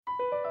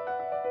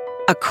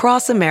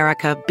Across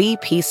America,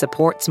 BP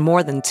supports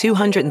more than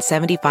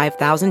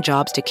 275,000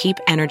 jobs to keep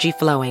energy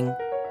flowing.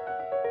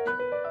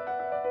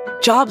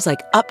 Jobs like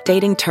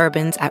updating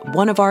turbines at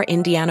one of our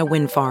Indiana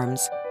wind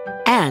farms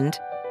and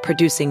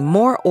producing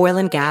more oil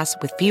and gas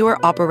with fewer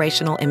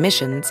operational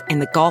emissions in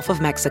the Gulf of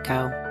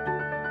Mexico.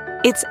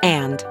 It's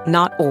and,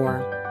 not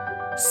or.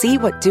 See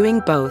what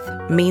doing both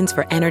means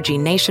for energy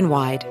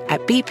nationwide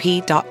at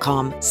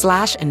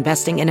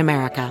bp.com/investing in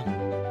America.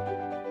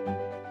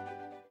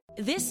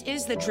 This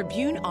is the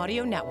Tribune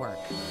Audio Network.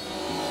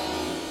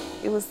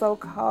 It was so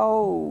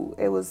cold.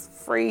 It was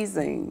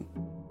freezing.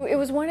 It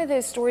was one of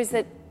those stories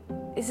that,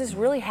 is this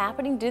really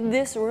happening? Did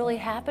this really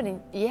happen?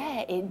 And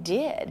yeah, it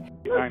did.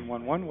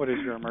 911, what is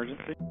your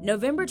emergency?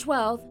 November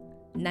 12th,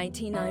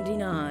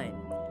 1999.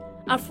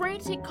 A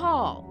frantic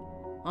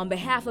call on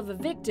behalf of a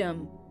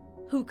victim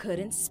who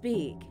couldn't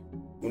speak.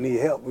 We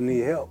need help, we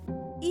need help.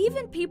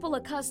 Even people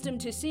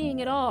accustomed to seeing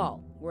it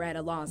all were at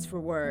a loss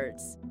for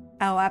words.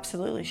 Oh,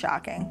 absolutely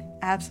shocking.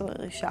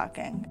 Absolutely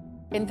shocking.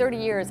 In 30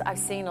 years, I've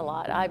seen a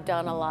lot. I've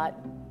done a lot,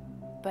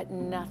 but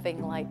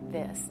nothing like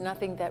this.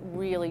 Nothing that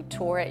really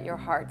tore at your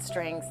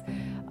heartstrings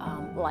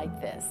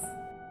like this.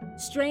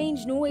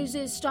 Strange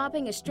noises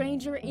stopping a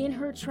stranger in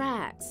her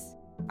tracks.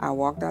 I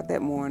walked out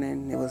that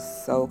morning. It was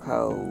so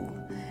cold.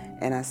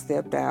 And I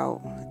stepped out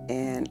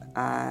and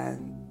I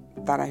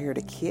thought I heard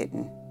a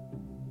kitten.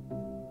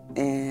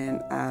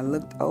 And I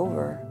looked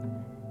over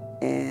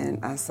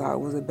and I saw it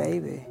was a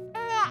baby.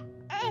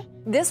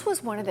 This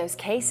was one of those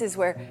cases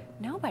where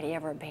nobody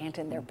ever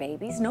abandoned their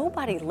babies.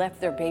 Nobody left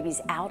their babies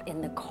out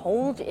in the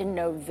cold in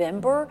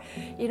November,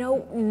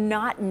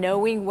 not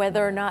knowing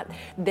whether or not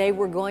they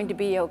were going to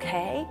be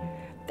okay.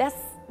 That's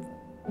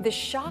the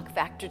shock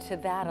factor to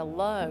that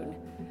alone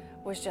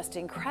was just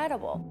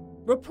incredible.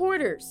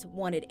 Reporters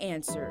wanted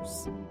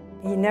answers.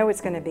 You know it's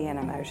going to be an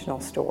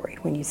emotional story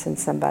when you send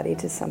somebody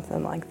to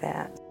something like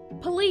that.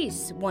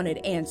 Police wanted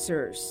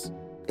answers.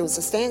 It was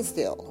a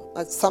standstill.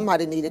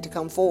 Somebody needed to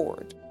come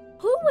forward.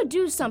 Who would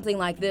do something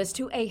like this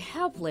to a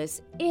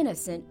helpless,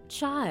 innocent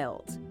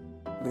child?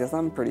 Because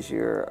I'm pretty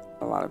sure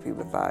a lot of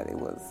people thought it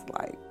was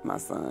like my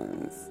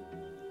son's,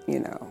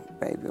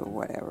 baby or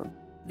whatever.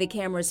 The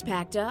cameras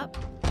packed up.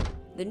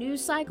 The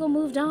news cycle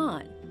moved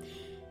on.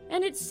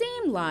 And it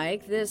seemed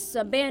like this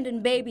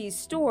abandoned baby's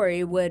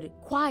story would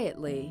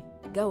quietly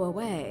go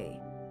away.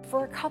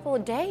 For a couple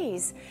of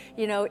days,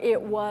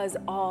 it was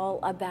all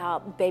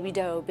about baby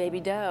doe, baby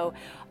doe.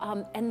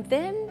 And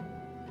then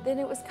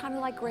it was kind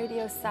of like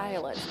radio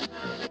silence.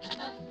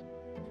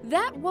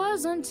 That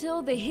was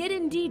until the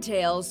hidden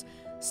details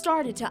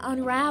started to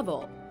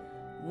unravel,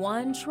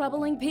 one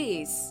troubling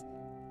piece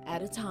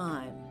at a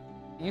time.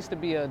 It used to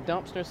be a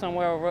dumpster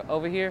somewhere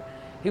over here.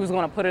 He was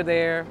going to put her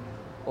there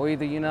or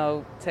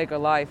either, take her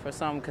life or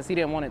something because he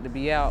didn't want it to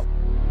be out.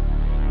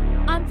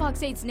 I'm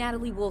Fox 8's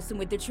Natalie Wilson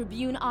with the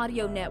Tribune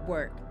Audio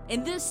Network.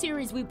 In this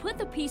series, we put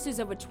the pieces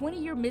of a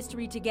 20-year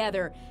mystery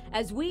together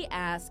as we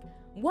ask,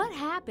 what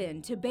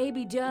happened to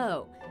Baby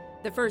Doe?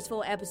 The first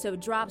full episode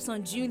drops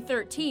on June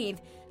 13th.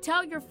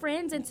 Tell your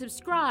friends and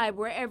subscribe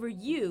wherever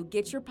you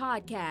get your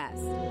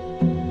podcasts.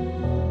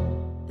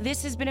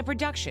 This has been a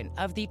production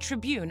of the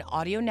Tribune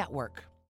Audio Network.